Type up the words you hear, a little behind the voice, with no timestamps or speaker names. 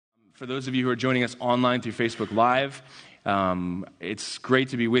For those of you who are joining us online through Facebook Live, it's great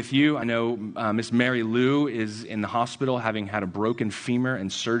to be with you. I know Miss Mary Lou is in the hospital having had a broken femur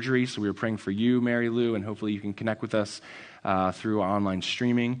and surgery, so we were praying for you, Mary Lou, and hopefully you can connect with us through our online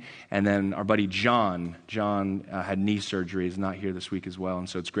streaming. And then our buddy John had knee surgery, is not here this week as well, and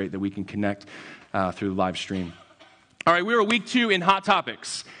so it's great that we can connect through the live stream. All right, we're week 2 in Hot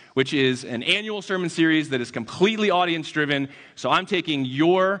Topics, which is an annual sermon series that is completely audience-driven. So I'm taking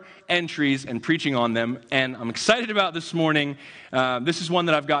your entries and preaching on them, and I'm excited about this morning. This is one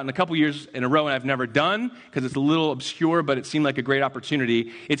that I've gotten a couple years in a row and I've never done because it's a little obscure, but it seemed like a great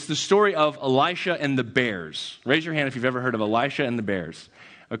opportunity. It's the story of Elisha and the bears. Raise your hand if you've ever heard of Elisha and the bears.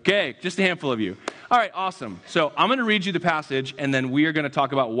 Okay, just a handful of you. All right, awesome. So I'm going to read you the passage, and then we are going to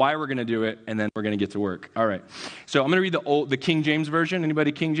talk about why we're going to do it, and then we're going to get to work. All right. So I'm going to read the King James Version.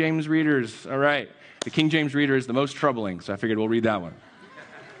 Anybody King James readers? All right. The King James reader is the most troubling, so I figured we'll read that one.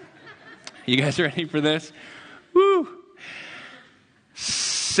 You guys ready for this? Woo!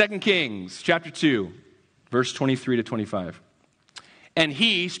 2 Kings chapter 2, verse 23 to 25. And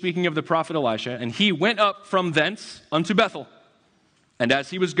he, speaking of the prophet Elisha, and he went up from thence unto Bethel. And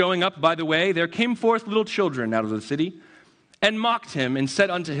as he was going up by the way, there came forth little children out of the city, and mocked him, and said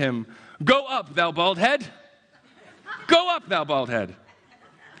unto him, Go up, thou bald head! Go up, thou bald head!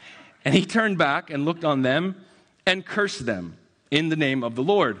 And he turned back and looked on them, and cursed them in the name of the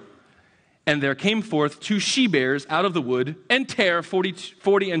Lord. And there came forth 2 she-bears out of the wood, and tare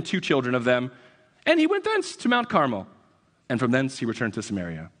 42 children of them. And he went thence to Mount Carmel, and from thence he returned to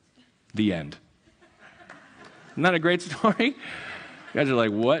Samaria. The end. Isn't that a great story? You guys are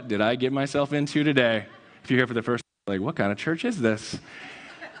like, what did I get myself into today? If you're here for the first time, like, what kind of church is this?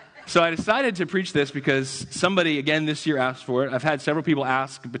 So I decided to preach this because somebody, again, this year asked for it. I've had several people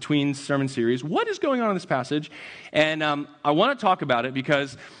ask between sermon series, what is going on in this passage? And I want to talk about it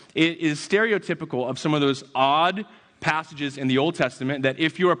because it is stereotypical of some of those odd passages in the Old Testament that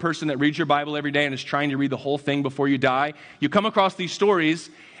if you're a person that reads your Bible every day and is trying to read the whole thing before you die, you come across these stories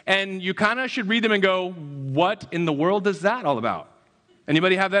and you kind of should read them and go, what in the world is that all about?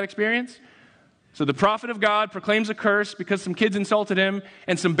 Anybody have that experience? So the prophet of God proclaims a curse because some kids insulted him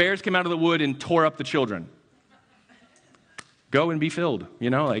and some bears came out of the wood and tore up the children. Go and be filled,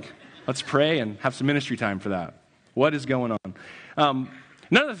 let's pray and have some ministry time for that. What is going on?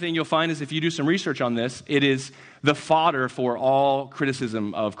 Another thing you'll find is if you do some research on this, it is the fodder for all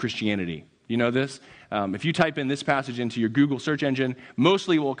criticism of Christianity. You know this? If you type in this passage into your Google search engine,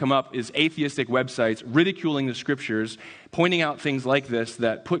 mostly what will come up is atheistic websites ridiculing the scriptures, pointing out things like this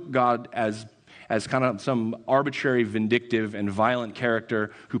that put God as kind of some arbitrary, vindictive, and violent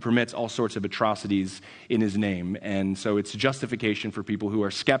character who permits all sorts of atrocities in his name. And so it's justification for people who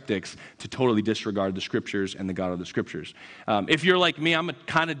are skeptics to totally disregard the scriptures and the God of the scriptures. If you're like me, I'm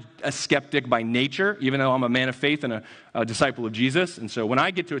kind of a skeptic by nature, even though I'm a man of faith and a disciple of Jesus. And so when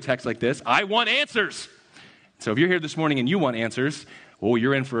I get to a text like this, I want answers. So if you're here this morning and you want answers, well,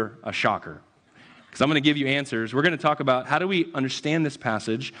 you're in for a shocker. Because I'm going to give you answers. We're going to talk about how do we understand this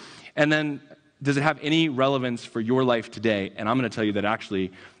passage, and then does it have any relevance for your life today? And I'm going to tell you that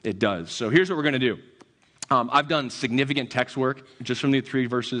actually it does. So here's what we're going to do. I've done significant text work just from the 3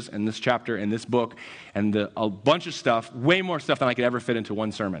 verses in this chapter in this book, and a bunch of stuff, way more stuff than I could ever fit into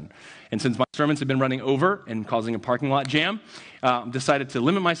one sermon. And since my sermons have been running over and causing a parking lot jam, decided to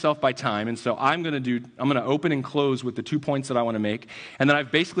limit myself by time. And so I'm going to open and close with the 2 points that I want to make. And then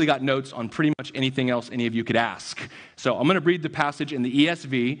I've basically got notes on pretty much anything else any of you could ask. So I'm going to read the passage in the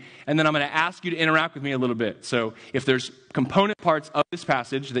ESV, and then I'm going to ask you to interact with me a little bit. So if there's component parts of this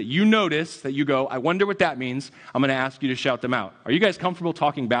passage that you notice, that you go, I wonder what that means, I'm going to ask you to shout them out. Are you guys comfortable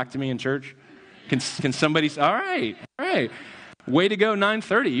talking back to me in church? Can somebody say, all right. Way to go,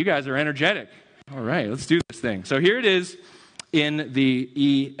 9:30. You guys are energetic. All right, let's do this thing. So here it is in the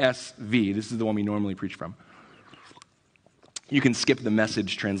ESV. This is the one we normally preach from. You can skip the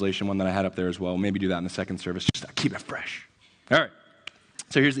Message translation one that I had up there as well. Maybe do that in the second service, just to keep it fresh. All right,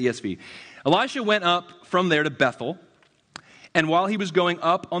 so here's the ESV. Elisha went up from there to Bethel, and while he was going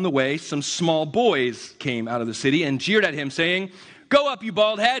up on the way, some small boys came out of the city and jeered at him, saying, Go up, you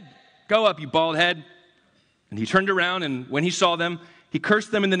bald head! Go up, you bald head! And he turned around, and when he saw them, he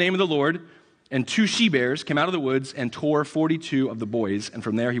cursed them in the name of the Lord. And 2 she-bears came out of the woods and tore 42 of the boys. And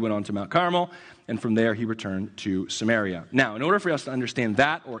from there he went on to Mount Carmel, and from there he returned to Samaria. Now, in order for us to understand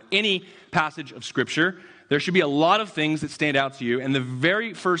that or any passage of Scripture, there should be a lot of things that stand out to you. And the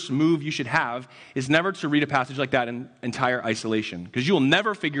very first move you should have is never to read a passage like that in entire isolation, because you will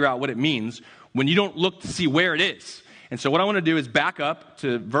never figure out what it means when you don't look to see where it is. And so what I want to do is back up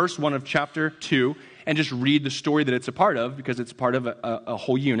to verse 1 of chapter 2, and just read the story that it's a part of, because it's part of a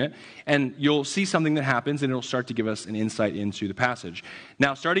whole unit. And you'll see something that happens, and it'll start to give us an insight into the passage.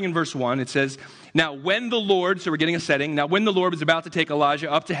 Now, starting in verse 1, it says, now when the Lord, so we're getting a setting, now when the Lord was about to take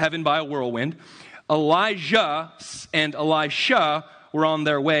Elijah up to heaven by a whirlwind, Elijah and Elisha were on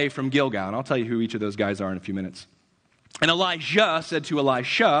their way from Gilgal. And I'll tell you who each of those guys are in a few minutes. And Elijah said to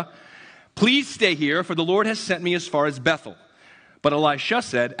Elisha, please stay here, for the Lord has sent me as far as Bethel. But Elisha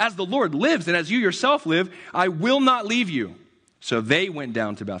said, as the Lord lives and as you yourself live, I will not leave you. So they went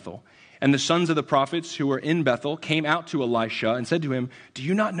down to Bethel. And the sons of the prophets who were in Bethel came out to Elisha and said to him, do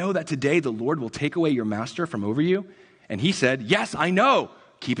you not know that today the Lord will take away your master from over you? And he said, yes, I know.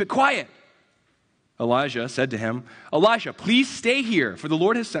 Keep it quiet. Elijah said to him, Elisha, please stay here, for the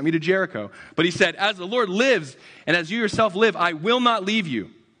Lord has sent me to Jericho. But he said, as the Lord lives and as you yourself live, I will not leave you.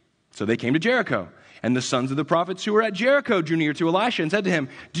 So they came to Jericho. And the sons of the prophets who were at Jericho drew near to Elisha and said to him,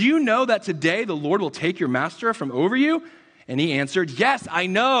 do you know that today the Lord will take your master from over you? And he answered, yes, I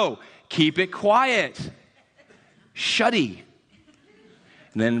know. Keep it quiet. Shuddy.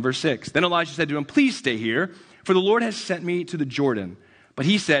 And then verse 6, then Elisha said to him, please stay here, for the Lord has sent me to the Jordan. But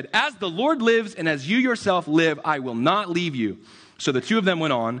he said, as the Lord lives and as you yourself live, I will not leave you. So the two of them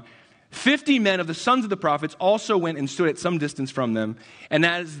went on. 50 men of the sons of the prophets also went and stood at some distance from them. And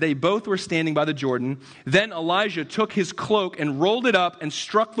as they both were standing by the Jordan, then Elijah took his cloak and rolled it up and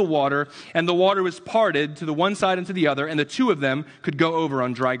struck the water, and the water was parted to the one side and to the other, and the two of them could go over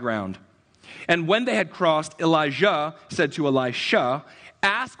on dry ground. And when they had crossed, Elijah said to Elisha,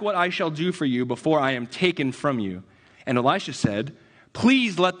 ask what I shall do for you before I am taken from you. And Elisha said,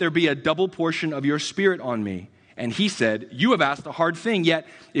 please let there be a double portion of your spirit on me. And he said, you have asked a hard thing, yet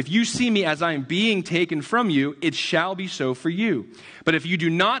if you see me as I am being taken from you, it shall be so for you. But if you do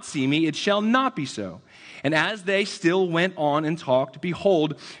not see me, it shall not be so. And as they still went on and talked,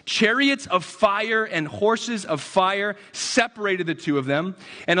 behold, chariots of fire and horses of fire separated the two of them.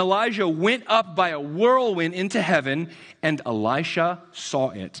 And Elijah went up by a whirlwind into heaven, and Elisha saw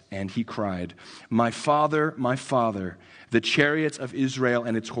it, and he cried, my father, the chariots of Israel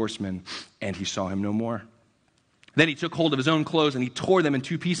and its horsemen. And he saw him no more. Then he took hold of his own clothes and he tore them in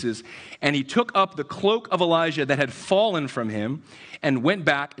two pieces. And he took up the cloak of Elijah that had fallen from him and went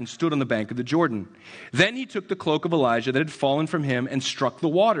back and stood on the bank of the Jordan. Then he took the cloak of Elijah that had fallen from him and struck the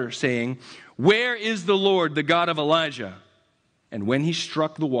water, saying, where is the Lord, the God of Elijah? And when he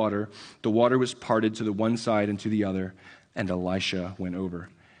struck the water was parted to the one side and to the other, and Elisha went over.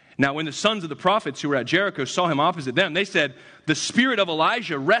 Now, when the sons of the prophets who were at Jericho saw him opposite them, they said, the spirit of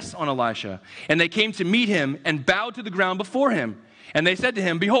Elijah rests on Elisha. And they came to meet him and bowed to the ground before him. And they said to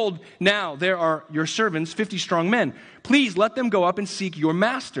him, behold, now there are your servants, 50 strong men. Please let them go up and seek your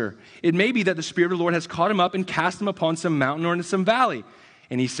master. It may be that the Spirit of the Lord has caught him up and cast him upon some mountain or into some valley.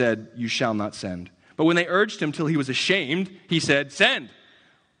 And he said, you shall not send. But when they urged him till he was ashamed, he said, send.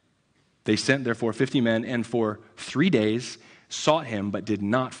 They sent therefore 50 men, and for 3 days sought him, but did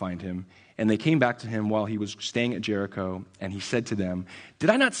not find him. And they came back to him while he was staying at Jericho, and he said to them, did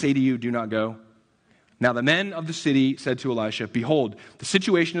I not say to you, do not go? Now the men of the city said to Elisha, behold, the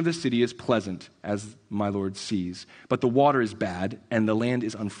situation of the city is pleasant, as my Lord sees, but the water is bad, and the land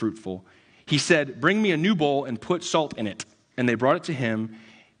is unfruitful. He said, bring me a new bowl and put salt in it. And they brought it to him.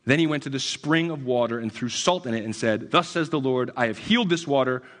 Then he went to the spring of water and threw salt in it and said, thus says the Lord, I have healed this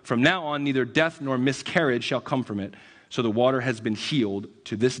water. From now on, neither death nor miscarriage shall come from it. So the water has been healed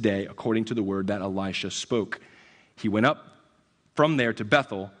to this day, according to the word that Elisha spoke. He went up from there to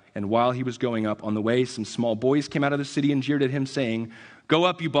Bethel, and while he was going up on the way, some small boys came out of the city and jeered at him, saying, go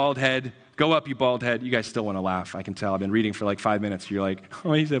up, you bald head. Go up, you bald head. You guys still want to laugh. I can tell. I've been reading for like 5 minutes. You're like,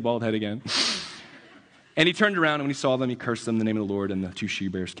 oh, he said bald head again. And he turned around, and when he saw them, he cursed them in the name of the Lord, and the 2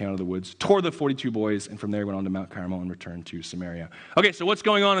 she-bears came out of the woods, tore the 42 boys, and from there went on to Mount Carmel and returned to Samaria. Okay, so what's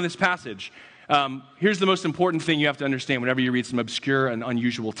going on in this passage? Here's the most important thing you have to understand whenever you read some obscure and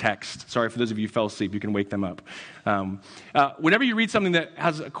unusual text. Sorry for those of you who fell asleep. You can wake them up. Whenever you read something that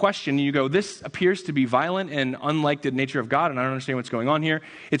has a question, you go, this appears to be violent and unlike the nature of God, and I don't understand what's going on here.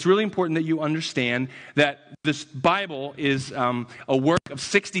 It's really important that you understand that this Bible is a work of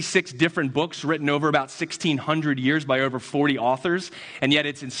 66 different books written over about 1,600 years by over 40 authors, and yet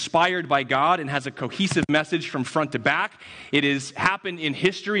it's inspired by God and has a cohesive message from front to back. It has happened in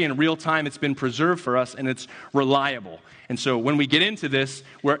history in real time. It's been preserved for us, and it's reliable. And so when we get into this,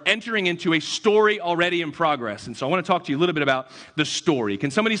 we're entering into a story already in progress. And so I want to talk to you a little bit about the story.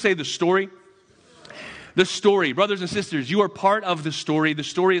 Can somebody say the story? The story. Brothers and sisters, you are part of the story. The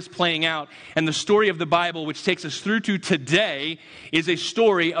story is playing out. And the story of the Bible, which takes us through to today, is a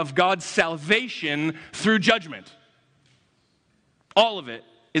story of God's salvation through judgment. All of it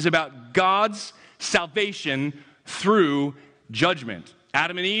is about God's salvation through judgment.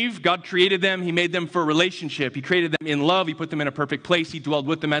 Adam and Eve, God created them. He made them for a relationship. He created them in love. He put them in a perfect place. He dwelled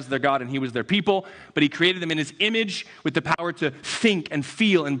with them as their God, and he was their people. But he created them in his image with the power to think and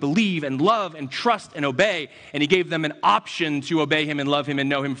feel and believe and love and trust and obey. And he gave them an option to obey him and love him and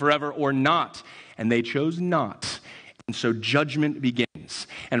know him forever or not. And they chose not. And so judgment begins.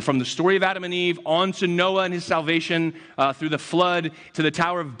 And from the story of Adam and Eve on to Noah and his salvation through the flood, to the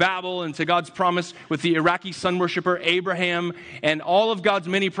Tower of Babel, and to God's promise with the Iraqi sun worshiper Abraham, and all of God's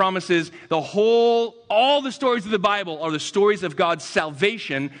many promises, all the stories of the Bible are the stories of God's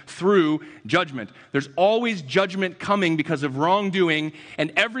salvation through judgment. There's always judgment coming because of wrongdoing,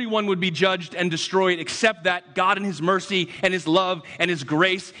 and everyone would be judged and destroyed, except that God in his mercy and his love and his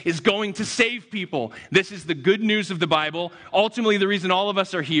grace is going to save people. This is the good news of the Bible, ultimately the reason all of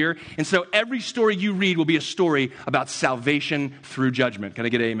us are here. And so every story you read will be a story about salvation through judgment. Can I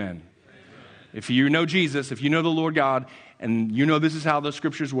get an amen? Amen. If you know Jesus, if you know the Lord God, and you know this is how the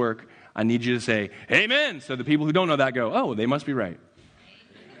scriptures work, I need you to say, amen. So the people who don't know that go, oh, they must be right.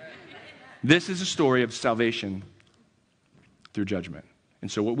 This is a story of salvation through judgment.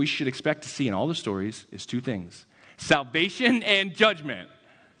 And so what we should expect to see in all the stories is two things: salvation and judgment.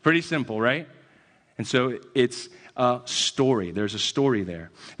 Pretty simple, right? And so it's a story. There's a story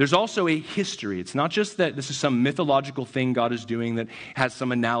there. There's also a history. It's not just that this is some mythological thing God is doing that has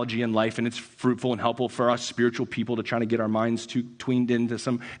some analogy in life and it's fruitful and helpful for us spiritual people to try to get our minds tweened into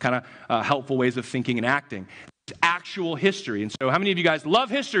some kind of helpful ways of thinking and acting. It's actual history. And so how many of you guys love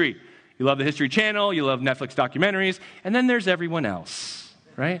history? You love the History Channel, you love Netflix documentaries, and then there's everyone else,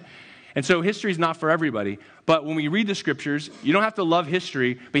 right? And so history is not for everybody. But when we read the scriptures, you don't have to love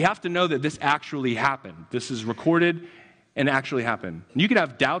history, but you have to know that this actually happened. This is recorded and actually happened. And you could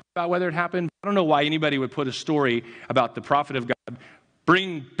have doubts about whether it happened. I don't know why anybody would put a story about the prophet of God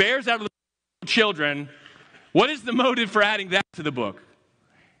bringing bears out of the children. What is the motive for adding that to the book?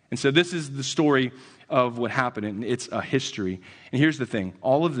 And so this is the story of what happened, and it's a history. And here's the thing: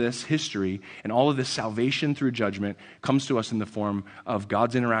 all of this history and all of this salvation through judgment comes to us in the form of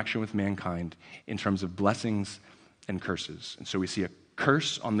God's interaction with mankind in terms of blessings and curses. And so we see a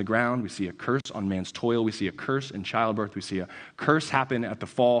curse on the ground, we see a curse on man's toil, we see a curse in childbirth, we see a curse happen at the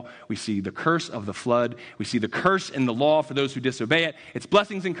fall, we see the curse of the flood, we see the curse in the law for those who disobey it. It's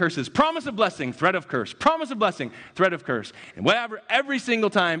blessings and curses, promise of blessing, threat of curse, promise of blessing, threat of curse. And whatever, every single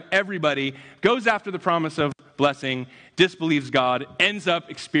time everybody goes after the promise of blessing, disbelieves God, ends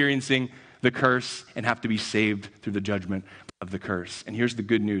up experiencing the curse and have to be saved through the judgment of the curse. And here's the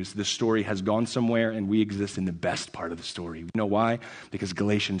good news: this story has gone somewhere, and we exist in the best part of the story. You know why? Because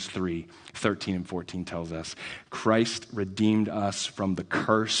Galatians 3:13 and 14 tells us Christ redeemed us from the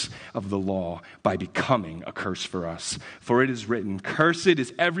curse of the law by becoming a curse for us. For it is written, "Cursed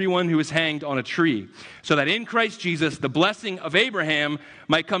is everyone who is hanged on a tree," so that in Christ Jesus the blessing of Abraham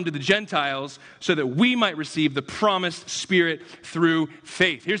might come to the Gentiles, so that we might receive the promised Spirit through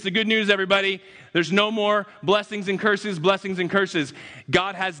faith. Here's the good news, everybody. There's no more blessings and curses, blessings and curses.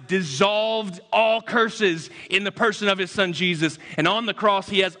 God has dissolved all curses in the person of his son Jesus. And on the cross,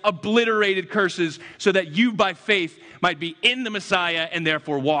 he has obliterated curses so that you by faith might be in the Messiah and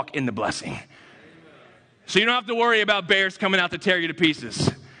therefore walk in the blessing. So you don't have to worry about bears coming out to tear you to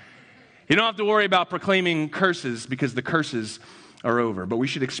pieces. You don't have to worry about proclaiming curses because the curses are over. But we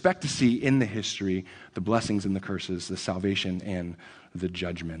should expect to see in the history the blessings and the curses, the salvation and the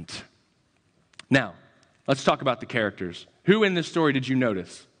judgment. Now, let's talk about the characters. Who in this story did you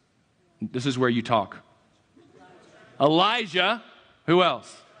notice? This is where you talk. Elijah. Who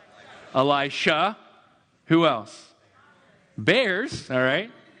else? Elisha. Who else? Bears, all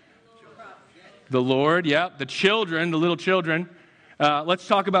right. The Lord, yeah. The children, the little children. Let's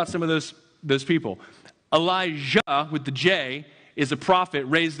talk about some of those people. Elijah, with the J, is a prophet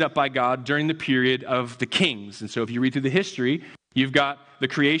raised up by God during the period of the kings. And so if you read through the history, you've got the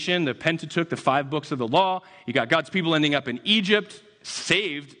creation, the Pentateuch, the 5 books of the law. You got God's people ending up in Egypt,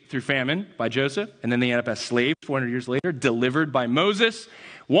 saved through famine by Joseph. And then they end up as slaves 400 years later, delivered by Moses,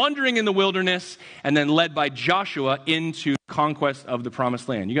 wandering in the wilderness, and then led by Joshua into conquest of the promised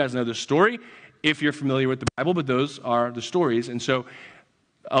land. You guys know the story if you're familiar with the Bible, but those are the stories. And so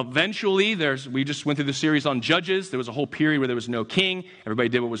eventually, we just went through the series on Judges. There was a whole period where there was no king. Everybody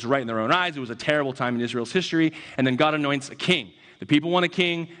did what was right in their own eyes. It was a terrible time in Israel's history. And then God anoints a king. The people want a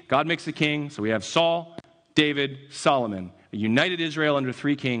king. God makes a king. So we have Saul, David, Solomon, a united Israel under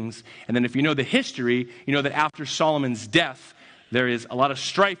 3 kings. And then if you know the history, you know that after Solomon's death, There is a lot of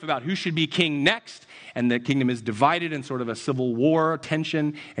strife about who should be king next, and the kingdom is divided in sort of a civil war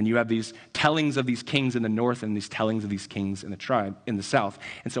tension, and you have these tellings of these kings in the north and these tellings of these kings in the south.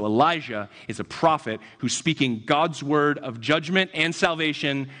 And so Elijah is a prophet who's speaking God's word of judgment and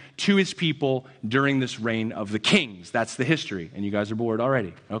salvation to his people during this reign of the kings. That's the history, and you guys are bored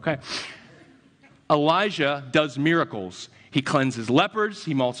already. Okay. Elijah does miracles. He cleanses lepers,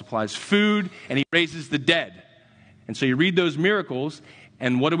 he multiplies food, and he raises the dead. And so you read those miracles,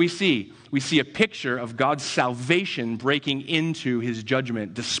 and what do we see? We see a picture of God's salvation breaking into his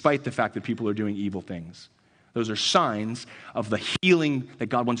judgment despite the fact that people are doing evil things. Those are signs of the healing that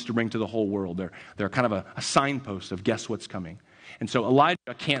God wants to bring to the whole world. They're kind of a signpost of guess what's coming. And so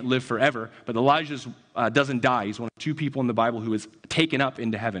Elijah can't live forever, but Elijah doesn't die. He's one of 2 people in the Bible who is taken up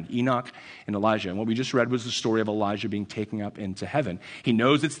into heaven, Enoch and Elijah. And what we just read was the story of Elijah being taken up into heaven. He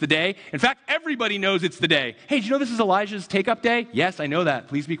knows it's the day. In fact, everybody knows it's the day. Hey, did you know this is Elijah's take-up day? Yes, I know that.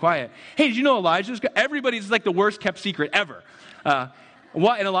 Please be quiet. Hey, did you know everybody's like the worst kept secret ever. And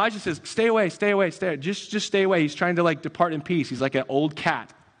Elijah says, stay away. Just stay away. He's trying to like depart in peace. He's like an old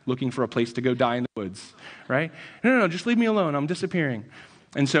cat looking for a place to go die in the woods, right? No, just leave me alone. I'm disappearing.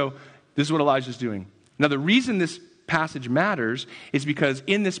 And so this is what Elijah's doing. Now, the reason this passage matters is because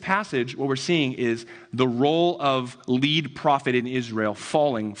in this passage, what we're seeing is the role of lead prophet in Israel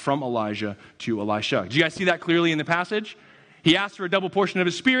falling from Elijah to Elisha. Do you guys see that clearly in the passage? He asked for a double portion of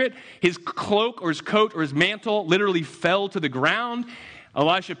his spirit. His cloak or his coat or his mantle literally fell to the ground.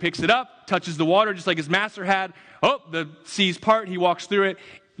 Elisha picks it up, touches the water just like his master had. Oh, the seas part. He walks through it.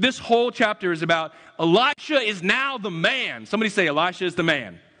 This whole chapter is about Elisha is now the man. Somebody say Elisha is the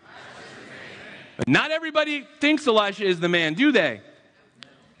man. But not everybody thinks Elisha is the man, do they?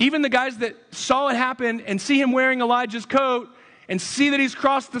 Even the guys that saw it happen and see him wearing Elijah's coat and see that he's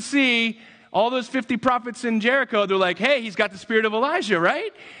crossed the sea, all those 50 prophets in Jericho, they're like, hey, he's got the spirit of Elijah,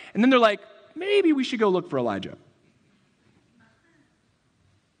 right? And then they're like, maybe we should go look for Elijah.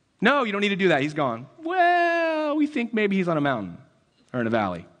 No, you don't need to do that. He's gone. Well, we think maybe he's on a mountain or in a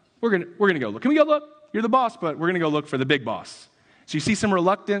valley. We're gonna go look. Can we go look? You're the boss, but we're going to go look for the big boss. So you see some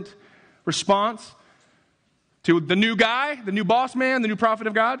reluctant response to the new guy, the new boss man, the new prophet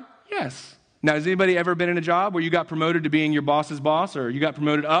of God? Yes. Now, has anybody ever been in a job where you got promoted to being your boss's boss, or you got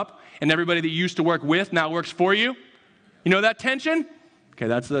promoted up and everybody that you used to work with now works for you? You know that tension? Okay,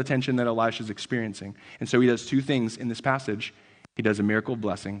 that's the tension that Elisha's experiencing. And so he does 2 things in this passage. He does a miracle of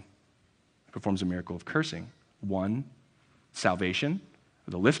blessing, performs a miracle of cursing. One, salvation,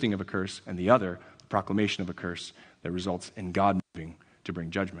 the lifting of a curse, and the other, the proclamation of a curse that results in God moving to bring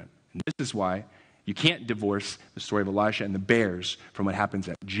judgment. And this is why you can't divorce the story of Elisha and the bears from what happens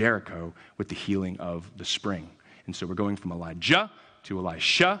at Jericho with the healing of the spring. And so we're going from Elijah to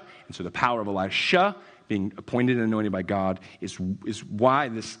Elisha, and so the power of Elisha being appointed and anointed by God is why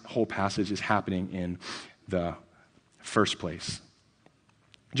this whole passage is happening in the first place.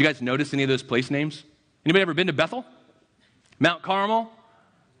 Did you guys notice any of those place names? Anybody ever been to Bethel? Mount Carmel?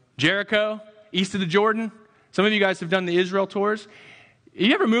 Jericho? East of the Jordan? Some of you guys have done the Israel tours.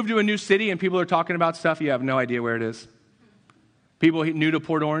 You ever moved to a new city and people are talking about stuff you have no idea where it is? People new to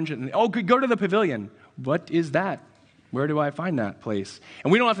Port Orange and, go to the pavilion. What is that? Where do I find that place?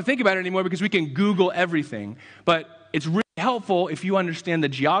 And we don't have to think about it anymore because we can Google everything. But it's really helpful if you understand the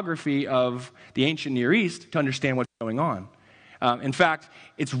geography of the ancient Near East to understand what's going on. In fact,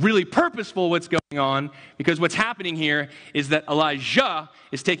 it's really purposeful what's going on because what's happening here is that Elijah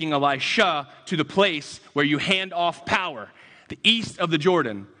is taking Elisha to the place where you hand off power, the east of the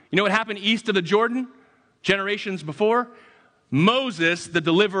Jordan. You know what happened east of the Jordan generations before? Moses, the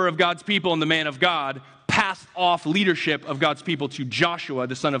deliverer of God's people and the man of God, passed off leadership of God's people to Joshua,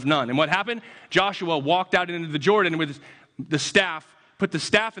 the son of Nun. And what happened? Joshua walked out into the Jordan with the staff, put the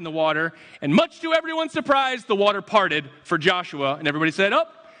staff in the water, and much to everyone's surprise, the water parted for Joshua. And everybody said,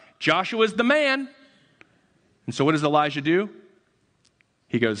 Joshua's the man. And so what does Elijah do?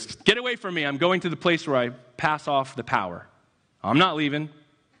 He goes, get away from me. I'm going to the place where I pass off the power. I'm not leaving.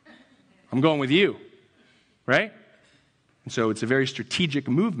 I'm going with you. Right? And so it's a very strategic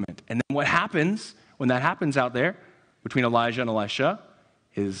movement. And then what happens when that happens out there between Elijah and Elisha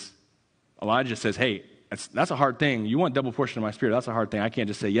is Elijah says, hey, that's a hard thing. You want double portion of my spirit. That's a hard thing. I can't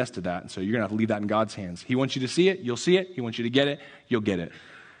just say yes to that. And so you're going to have to leave that in God's hands. He wants you to see it. You'll see it. He wants you to get it. You'll get it.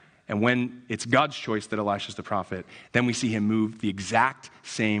 And when it's God's choice that Elisha's the prophet, then we see him move the exact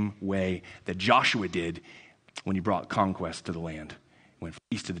same way that Joshua did when he brought conquest to the land. He went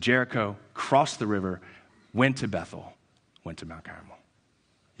east to the Jericho, crossed the river, went to Bethel, went to Mount Carmel.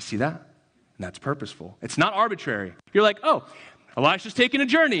 You see that? And that's purposeful. It's not arbitrary. You're like, Elisha's taking a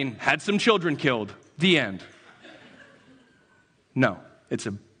journey and had some children killed. The end. No, it's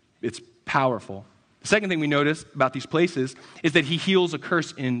powerful. The second thing we notice about these places is that he heals a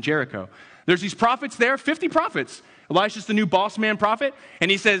curse in Jericho. There's these prophets there, 50 prophets. Elisha's the new boss man prophet, and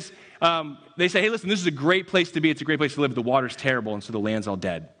he says, they say, hey, listen, this is a great place to be. It's a great place to live. The water's terrible, and so the land's all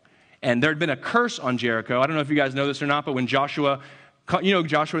dead. And there had been a curse on Jericho. I don't know if you guys know this or not, but when Joshua in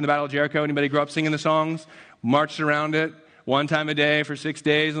the Battle of Jericho, anybody grew up singing the songs? Marched around it one time a day for 6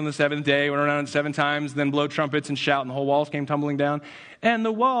 days. On the seventh day, went around it 7 times, then blow trumpets and shout, and the whole walls came tumbling down. And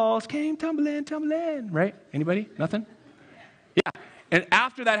the walls came tumbling, tumbling. Right? Anybody? Nothing? Yeah. And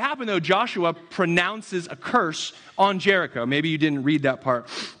after that happened, though, Joshua pronounces a curse on Jericho. Maybe you didn't read that part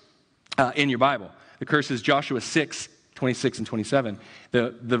in your Bible. The curse is Joshua 6, 26 and 27.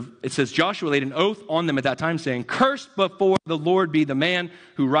 It says, Joshua laid an oath on them at that time, saying, cursed before the Lord be the man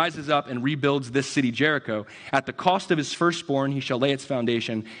who rises up and rebuilds this city Jericho. At the cost of his firstborn he shall lay its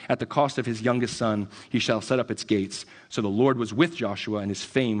foundation. At the cost of his youngest son he shall set up its gates. So the Lord was with Joshua, and his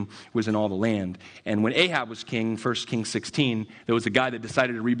fame was in all the land. And when Ahab was king, 1 Kings 16, there was a guy that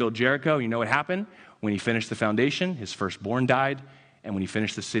decided to rebuild Jericho. You know what happened? When he finished the foundation, his firstborn died. And when he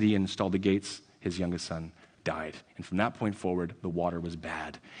finished the city and installed the gates, his youngest son died. And from that point forward, the water was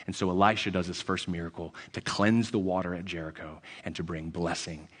bad. And so Elisha does his first miracle to cleanse the water at Jericho and to bring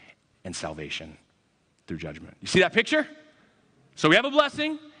blessing and salvation through judgment. You see that picture? So we have a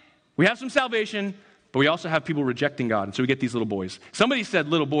blessing, we have some salvation, but we also have people rejecting God. And so we get these little boys. Somebody said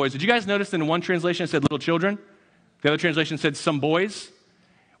little boys. Did you guys notice that in one translation it said little children? The other translation said some boys.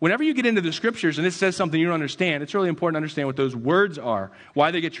 Whenever you get into the scriptures and it says something you don't understand, it's really important to understand what those words are,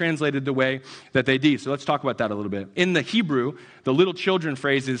 why they get translated the way that they do. So let's talk about that a little bit. In the Hebrew, the little children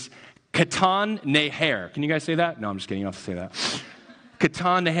phrase is katan neher. Can you guys say that? No, I'm just kidding. You don't have to say that.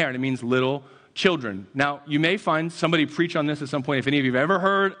 Katan neher, and it means little children. Now, you may find somebody preach on this at some point. If any of you have ever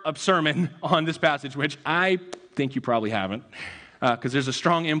heard a sermon on this passage, which I think you probably haven't, because there's a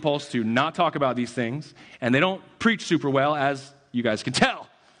strong impulse to not talk about these things, and they don't preach super well, as you guys can tell.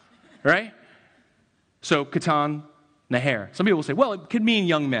 Right? So, katan neher. Some people will say, well, it could mean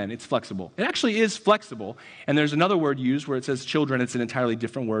young men. It's flexible. It actually is flexible. And there's another word used where it says children. It's an entirely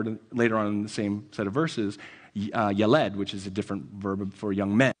different word later on in the same set of verses. Yaled, which is a different verb for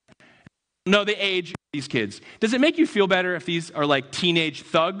young men. No, the age of these kids. Does it make you feel better if these are like teenage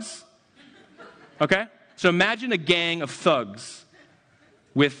thugs? Okay? So imagine a gang of thugs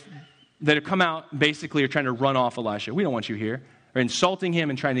that have come out basically are trying to run off Elisha. We don't want you here. Or insulting him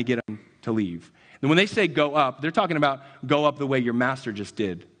and trying to get him to leave. And when they say go up, they're talking about go up the way your master just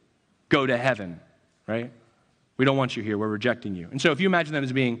did. Go to heaven, right? We don't want you here. We're rejecting you. And so if you imagine them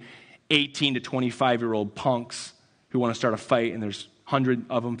as being 18 to 25-year-old punks who want to start a fight, and there's 100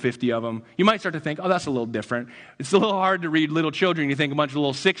 of them, 50 of them, you might start to think, oh, that's a little different. It's a little hard to read little children. You think a bunch of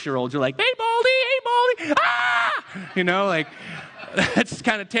little 6-year-olds are like, hey, Baldy, ah! You know, like, that's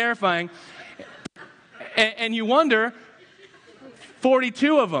kind of terrifying. And you wonder,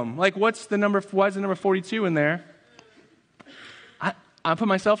 42 of them. Like, why is the number 42 in there? I put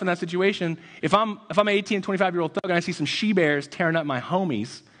myself in that situation. If I'm an 18, 25-year-old thug and I see some she-bears tearing up my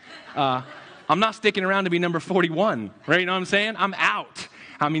homies, I'm not sticking around to be number 41, right? You know what I'm saying? I'm out.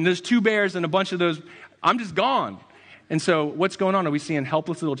 I mean, there's 2 bears and a bunch of those. I'm just gone. And so what's going on? Are we seeing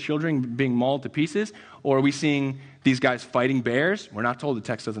helpless little children being mauled to pieces? Or are we seeing these guys fighting bears? We're not told. The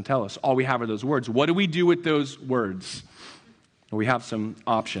text doesn't tell us. All we have are those words. What do we do with those words? Well, we have some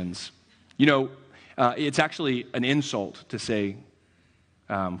options. You know, it's actually an insult to say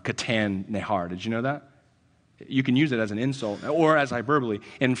katan neher. Did you know that? You can use it as an insult or as hyperbole.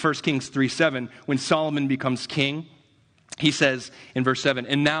 In 1 Kings 3:7, when Solomon becomes king, he says in verse 7,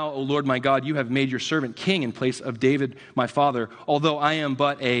 and now, O Lord my God, you have made your servant king in place of David my father, although I am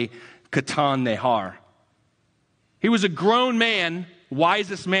but a katan neher. He was a grown man,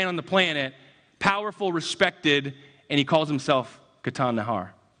 wisest man on the planet, powerful, respected, and he calls himself katan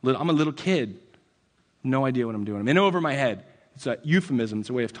neher. I'm a little kid. No idea what I'm doing. I'm in over my head. It's a euphemism. It's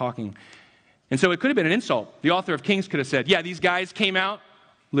a way of talking. And so it could have been an insult. The author of Kings could have said, yeah, these guys came out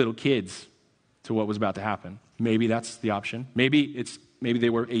little kids to what was about to happen. Maybe that's the option. Maybe they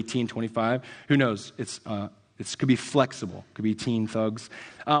were 18, 25. Who knows? It could be flexible. It could be teen thugs.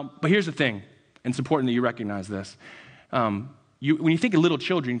 But here's the thing, and it's important that you recognize this. When you think of little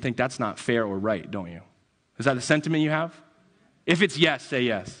children, you think that's not fair or right, don't you? Is that the sentiment you have? If it's yes, say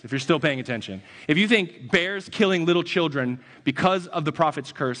yes, if you're still paying attention. If you think bears killing little children because of the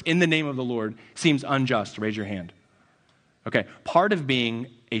prophet's curse in the name of the Lord seems unjust, raise your hand. Okay, part of being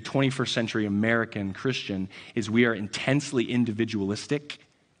a 21st century American Christian is we are intensely individualistic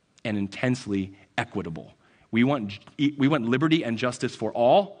and intensely equitable. We want liberty and justice for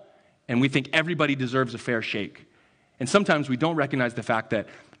all, and we think everybody deserves a fair shake. And sometimes we don't recognize the fact that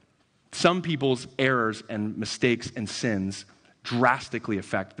some people's errors and mistakes and sins drastically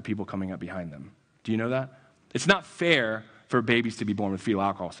affect the people coming up behind them. Do you know that? It's not fair for babies to be born with fetal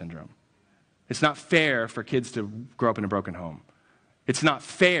alcohol syndrome. It's not fair for kids to grow up in a broken home. It's not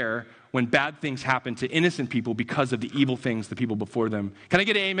fair when bad things happen to innocent people because of the evil things the people before them. Can I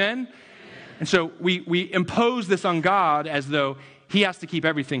get an amen? And so we impose this on God as though he has to keep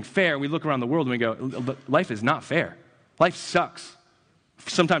everything fair. We look around the world and we go, life is not fair. Life sucks.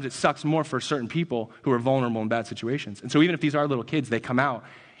 Sometimes it sucks more for certain people who are vulnerable in bad situations. And so even if these are little kids, they come out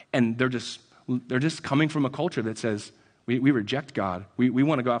and they're just coming from a culture that says, we reject God. We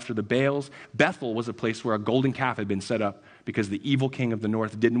want to go after the Baals. Bethel was a place where a golden calf had been set up because the evil king of the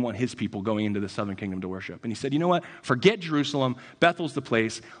north didn't want his people going into the southern kingdom to worship. And he said, you know what? Forget Jerusalem. Bethel's the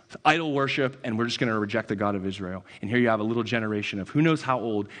place. It's idol worship, and we're just going to reject the God of Israel. And here you have a little generation of who knows how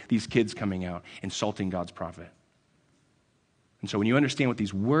old these kids coming out, insulting God's prophet. And so when you understand what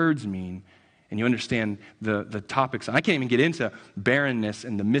these words mean, and you understand the topics, and I can't even get into barrenness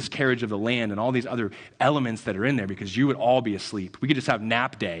and the miscarriage of the land and all these other elements that are in there because you would all be asleep. We could just have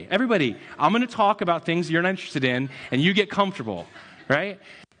nap day. Everybody, I'm going to talk about things you're not interested in, and you get comfortable, right?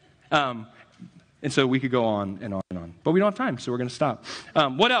 And so we could go on and on and on. But we don't have time, so we're going to stop.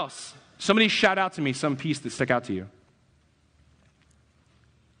 What else? Somebody shout out to me some piece that stuck out to you.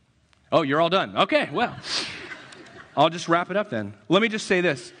 Oh, you're all done. Okay, well, I'll just wrap it up then. Let me just say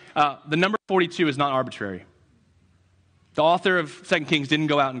this. The number 42 is not arbitrary. The author of 2 Kings didn't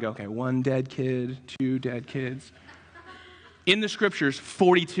go out and go, okay, 1 dead kid, 2 dead kids. In the scriptures,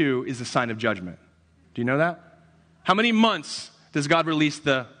 42 is a sign of judgment. Do you know that? How many months does God release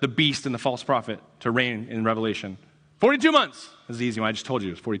the beast and the false prophet to reign in Revelation? 42 months. That's the easy one. I just told you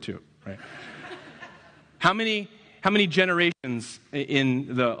it was 42, right? How many generations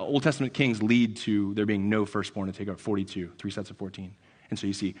in the Old Testament kings lead to there being no firstborn to take out? 42, 3 sets of 14. And so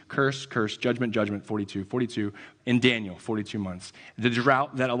you see curse, judgment, 42. In Daniel, 42 months. The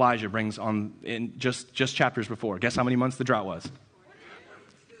drought that Elijah brings on in just chapters before. Guess how many months the drought was?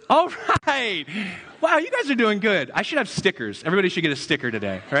 All right. Wow, you guys are doing good. I should have stickers. Everybody should get a sticker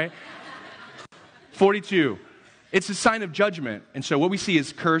today, right? 42. It's a sign of judgment. And so what we see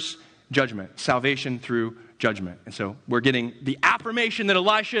is curse, judgment, salvation through judgment. And so we're getting the affirmation that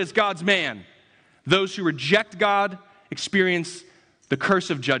Elisha is God's man. Those who reject God experience the curse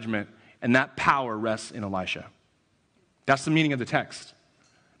of judgment, and that power rests in Elisha. That's the meaning of the text.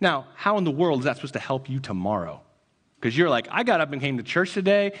 Now, how in the world is that supposed to help you tomorrow? Because you're like, I got up and came to church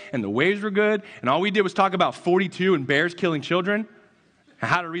today, and the waves were good, and all we did was talk about 42 and bears killing children, and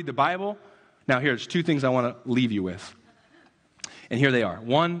how to read the Bible. Now, here's 2 things I want to leave you with. And here they are.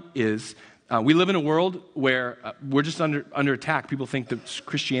 One is, we live in a world where we're just under attack. People think that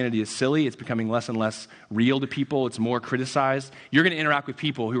Christianity is silly. It's becoming less and less real to people. It's more criticized. You're going to interact with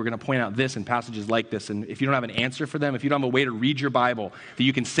people who are going to point out this in passages like this. And if you don't have an answer for them, if you don't have a way to read your Bible that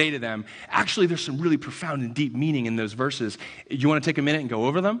you can say to them, actually, there's some really profound and deep meaning in those verses. You want to take a minute and go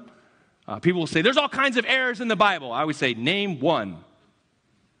over them? People will say, there's all kinds of errors in the Bible. I always say, name one.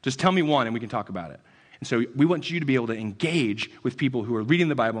 Just tell me one and we can talk about it. And so we want you to be able to engage with people who are reading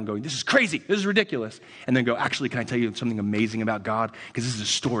the Bible and going, this is crazy, this is ridiculous. And then go, actually, can I tell you something amazing about God? Because this is a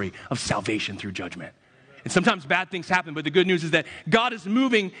story of salvation through judgment. And sometimes bad things happen, but the good news is that God is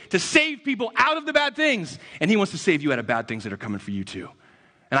moving to save people out of the bad things. And he wants to save you out of bad things that are coming for you too.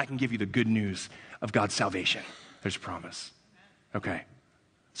 And I can give you the good news of God's salvation. There's a promise. Okay.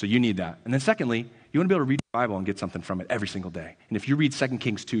 So you need that. And then secondly, you want to be able to read the Bible and get something from it every single day. And if you read 2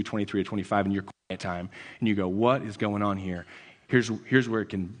 Kings 2, 23 to 25 in your quiet time, and you go, what is going on here? Here's where it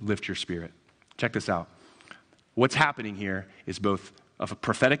can lift your spirit. Check this out. What's happening here is both of a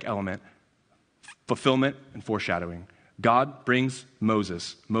prophetic element, fulfillment, and foreshadowing. God brings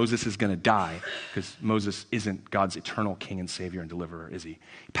Moses. Moses is going to die because Moses isn't God's eternal king and savior and deliverer, is he?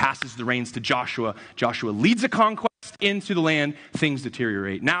 He passes the reins to Joshua. Joshua leads a conquest into the land. Things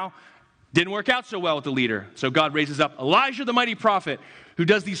deteriorate. Now, didn't work out so well with the leader. So God raises up Elijah, the mighty prophet, who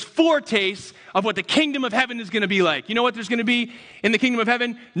does these foretastes of what the kingdom of heaven is going to be like. You know what there's going to be in the kingdom of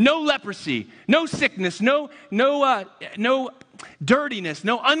heaven? No leprosy, no sickness, no dirtiness,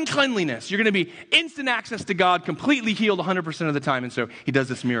 no uncleanliness. You're going to be instant access to God, completely healed 100% of the time. And so he does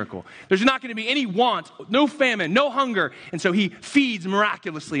this miracle. There's not going to be any want, no famine, no hunger. And so he feeds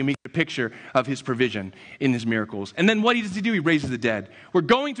miraculously, and we get a picture of his provision in his miracles. And then what does he do? He raises the dead. We're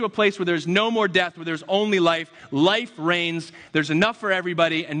going to a place where there's no more death, where there's only life. Life reigns. There's enough for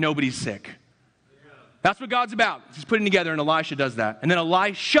everybody, and nobody's sick. That's what God's about. He's putting together, and Elisha does that. And then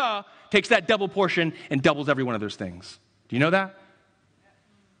Elisha takes that double portion and doubles every one of those things. Do you know that?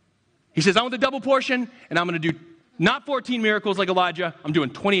 He says, I want the double portion, and I'm going to do Not 14 miracles like Elijah. I'm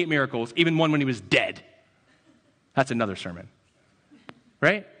doing 28 miracles, even one when he was dead. That's another sermon.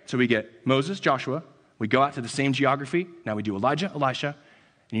 Right? So we get Moses, Joshua. We go out to the same geography. Now we do Elijah, Elisha.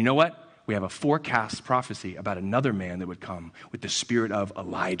 And you know what? We have a forecast prophecy about another man that would come with the spirit of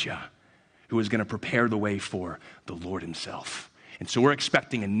Elijah, who is going to prepare the way for the Lord himself. And so we're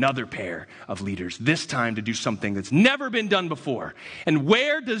expecting another pair of leaders, this time to do something that's never been done before. And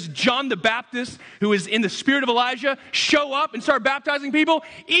where does John the Baptist, who is in the spirit of Elijah, show up and start baptizing people?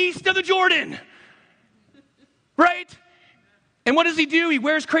 East of the Jordan. Right? And what does he do? He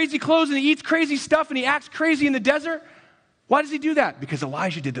wears crazy clothes and he eats crazy stuff and he acts crazy in the desert. Why does he do that? Because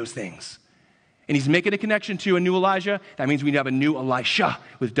Elijah did those things. And he's making a connection to a new Elijah. That means we have a new Elisha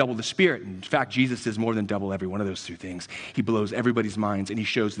with double the Spirit. In fact, Jesus is more than double every one of those two things. He blows everybody's minds and he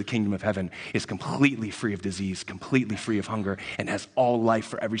shows the kingdom of heaven is completely free of disease, completely free of hunger, and has all life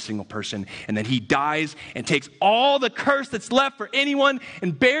for every single person. And then he dies and takes all the curse that's left for anyone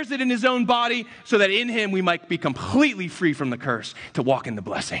and bears it in his own body so that in him we might be completely free from the curse to walk in the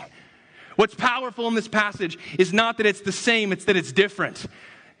blessing. What's powerful in this passage is not that it's the same, it's that it's different.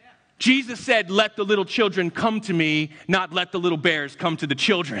 Jesus said, let the little children come to me, not let the little bears come to the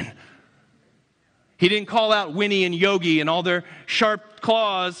children. He didn't call out Winnie and Yogi and all their sharp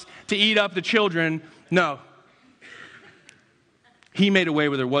claws to eat up the children. No. He made a way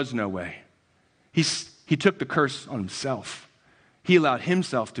where there was no way. He took the curse on himself. He allowed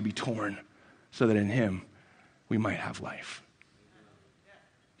himself to be torn so that in him we might have life.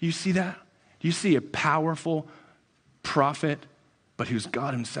 Do you see that? Do you see a powerful prophet, but who's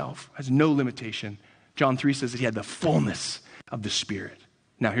God himself, has no limitation? John 3 says that he had the fullness of the Spirit.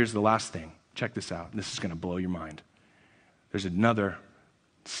 Now here's the last thing. Check this out. This is going to blow your mind. There's another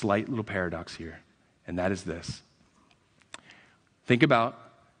slight little paradox here, and that is this. Think about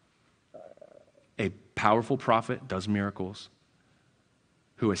a powerful prophet, does miracles,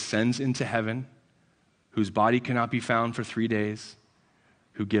 who ascends into heaven, whose body cannot be found for 3 days,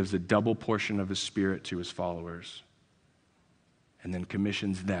 who gives a double portion of his Spirit to his followers, and then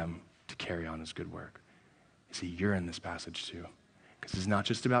commissions them to carry on his good work. You see, you're in this passage too. Because it's not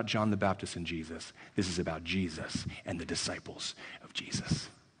just about John the Baptist and Jesus. This is about Jesus and the disciples of Jesus.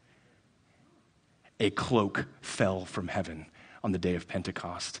 A cloak fell from heaven on the day of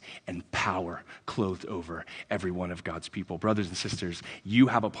Pentecost, and power clothed over every one of God's people. Brothers and sisters, you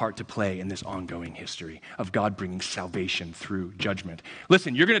have a part to play in this ongoing history of God bringing salvation through judgment.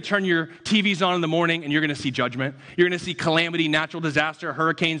 Listen, you're going to turn your TVs on in the morning and you're going to see judgment. You're going to see calamity, natural disaster,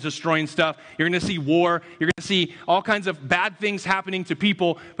 hurricanes destroying stuff. You're going to see war. You're going to see all kinds of bad things happening to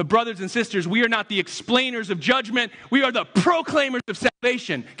people. But brothers and sisters, we are not the explainers of judgment. We are the proclaimers of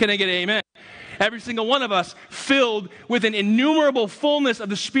salvation. Can I get an amen? Every single one of us filled with an innumerable fullness of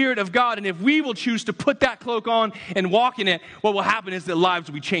the Spirit of God. And if we will choose to put that cloak on and walk in it, what will happen is that lives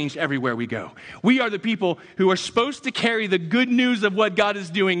will be changed everywhere we go. We are the people who are supposed to carry the good news of what God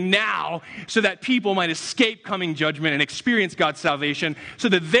is doing now so that people might escape coming judgment and experience God's salvation so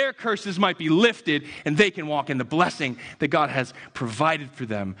that their curses might be lifted and they can walk in the blessing that God has provided for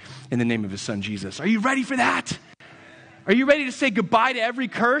them in the name of his Son, Jesus. Are you ready for that? Are you ready to say goodbye to every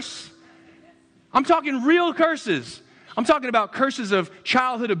curse? I'm talking real curses. I'm talking about curses of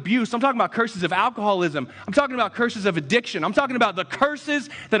childhood abuse. I'm talking about curses of alcoholism. I'm talking about curses of addiction. I'm talking about the curses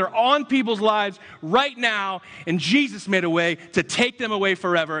that are on people's lives right now, and Jesus made a way to take them away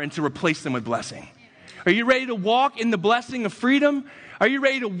forever and to replace them with blessing. Are you ready to walk in the blessing of freedom? Are you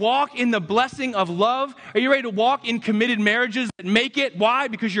ready to walk in the blessing of love? Are you ready to walk in committed marriages that make it? Why?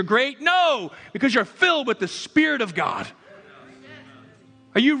 Because you're great? No, because you're filled with the Spirit of God.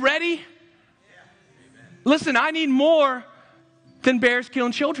 Are you ready? Listen, I need more than bears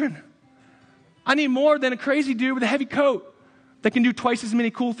killing children. I need more than a crazy dude with a heavy coat that can do twice as many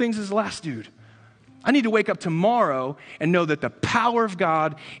cool things as the last dude. I need to wake up tomorrow and know that the power of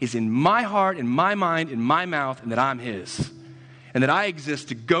God is in my heart, in my mind, in my mouth, and that I'm his. And that I exist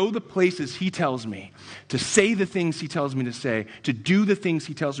to go the places he tells me, to say the things he tells me to say, to do the things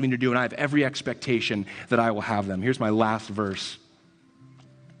he tells me to do, and I have every expectation that I will have them. Here's my last verse.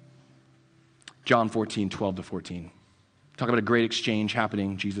 John 14, 12 to 14. Talk about a great exchange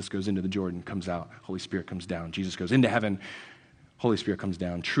happening. Jesus goes into the Jordan, comes out. Holy Spirit comes down. Jesus goes into heaven. Holy Spirit comes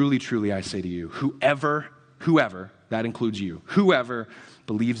down. Truly, truly, I say to you, whoever, that includes you, whoever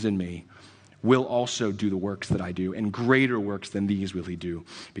believes in me will also do the works that I do, and greater works than these will he do,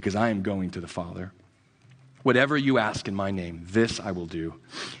 because I am going to the Father. Whatever you ask in my name, this I will do,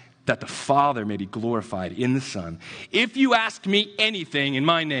 that the Father may be glorified in the Son. If you ask me anything in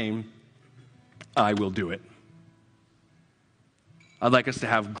my name, I will do it. I'd like us to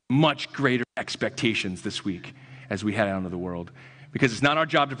have much greater expectations this week as we head out into the world. Because it's not our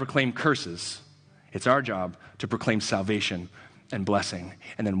job to proclaim curses. It's our job to proclaim salvation and blessing,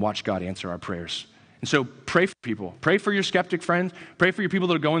 and then watch God answer our prayers. And so pray for people. Pray for your skeptic friends. Pray for your people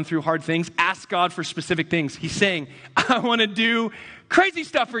that are going through hard things. Ask God for specific things. He's saying, I want to do crazy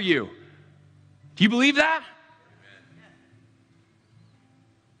stuff for you. Do you believe that?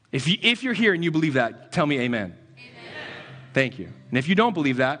 If you're here and you believe that, tell me amen. Thank you. And if you don't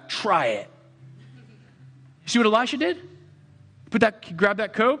believe that, try it. You see what Elisha did? He grabbed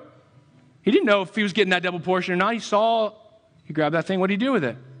that coat. He didn't know if he was getting that double portion or not. He grabbed that thing. What did he do with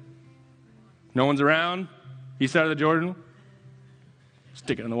it? No one's around. East side of the Jordan.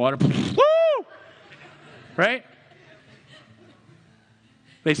 Stick it in the water. Woo! Right?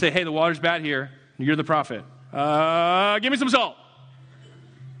 They say, hey, the water's bad here. You're the prophet. Give me some salt.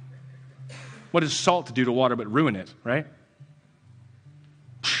 What does salt to do to water but ruin it, right?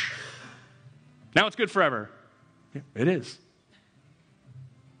 Now it's good forever. Yeah, it is.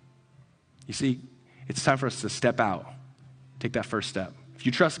 You see, it's time for us to step out. Take that first step. If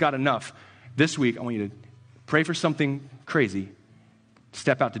you trust God enough, this week I want you to pray for something crazy.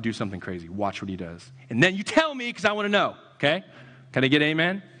 Step out to do something crazy. Watch what he does. And then you tell me because I want to know, okay? Can I get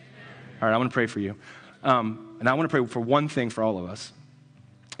amen? Amen. All right, I want to pray for you. And I want to pray for one thing for all of us.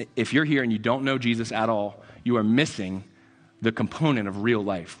 If you're here and you don't know Jesus at all, you are missing the component of real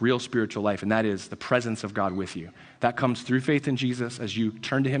life, real spiritual life, and that is the presence of God with you. That comes through faith in Jesus as you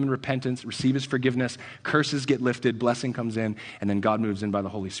turn to him in repentance, receive his forgiveness, curses get lifted, blessing comes in, and then God moves in by the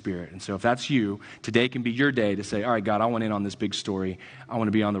Holy Spirit. And so if that's you, today can be your day to say, all right, God, I want in on this big story. I want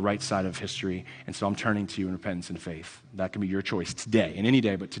to be on the right side of history, and so I'm turning to you in repentance and faith. That can be your choice today, and any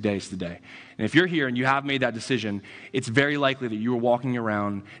day, but today's the day. And if you're here and you have made that decision, it's very likely that you are walking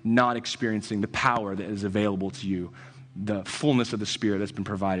around not experiencing the power that is available to you, the fullness of the Spirit that's been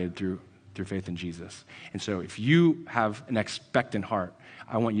provided through faith in Jesus. And so if you have an expectant heart,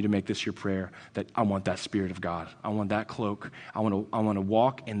 I want you to make this your prayer, that I want that Spirit of God. I want that cloak. I want to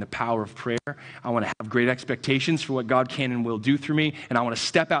walk in the power of prayer. I want to have great expectations for what God can and will do through me. And I want to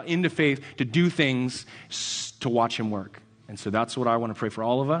step out into faith to do things to watch him work. And so that's what I want to pray for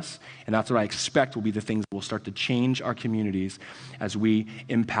all of us. And that's what I expect will be the things that will start to change our communities as we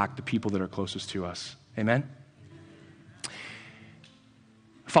impact the people that are closest to us. Amen?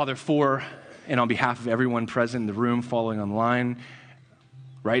 Father, for and on behalf of everyone present in the room, following online,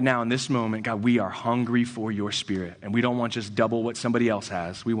 right now in this moment, God, we are hungry for your Spirit. And we don't want just double what somebody else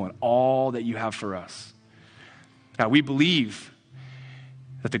has. We want all that you have for us. God, we believe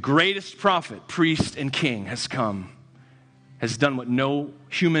that the greatest prophet, priest, and king has come, has done what no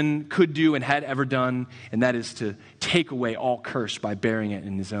human could do and had ever done, and that is to take away all curse by bearing it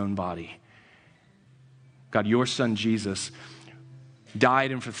in his own body. God, your son Jesus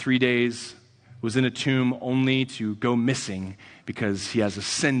died and for 3 days was in a tomb only to go missing because he has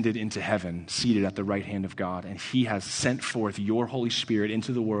ascended into heaven, seated at the right hand of God. And he has sent forth your Holy Spirit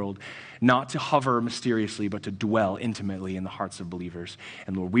into the world, not to hover mysteriously, but to dwell intimately in the hearts of believers.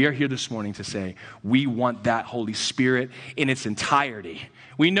 And Lord, we are here this morning to say, we want that Holy Spirit in its entirety.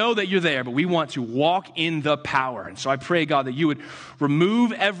 We know that you're there, but we want to walk in the power. And so I pray, God, that you would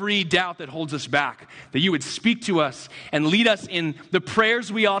remove every doubt that holds us back, that you would speak to us and lead us in the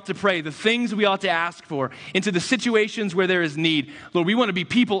prayers we ought to pray, the things we ought to ask for, into the situations where there is need. Lord, we want to be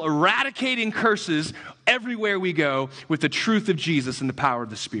people eradicating curses everywhere we go with the truth of Jesus and the power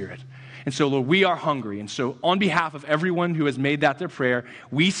of the Spirit. And so, Lord, we are hungry. And so on behalf of everyone who has made that their prayer,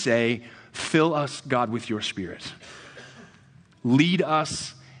 we say, fill us, God, with your Spirit. Lead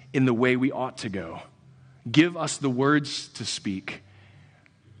us in the way we ought to go. Give us the words to speak.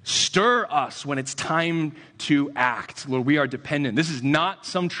 Stir us when it's time to act. Lord, we are dependent. This is not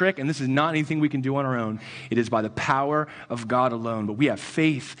some trick, and this is not anything we can do on our own. It is by the power of God alone. But we have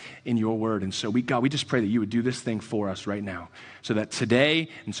faith in your word. And so, God, we just pray that you would do this thing for us right now, so that today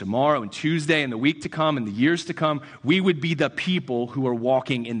and tomorrow and Tuesday and the week to come and the years to come, we would be the people who are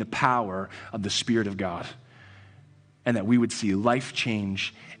walking in the power of the Spirit of God. And that we would see life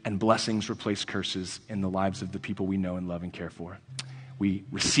change and blessings replace curses in the lives of the people we know and love and care for. We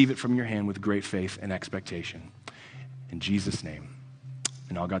receive it from your hand with great faith and expectation. In Jesus' name.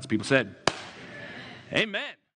 And all God's people said, Amen. Amen.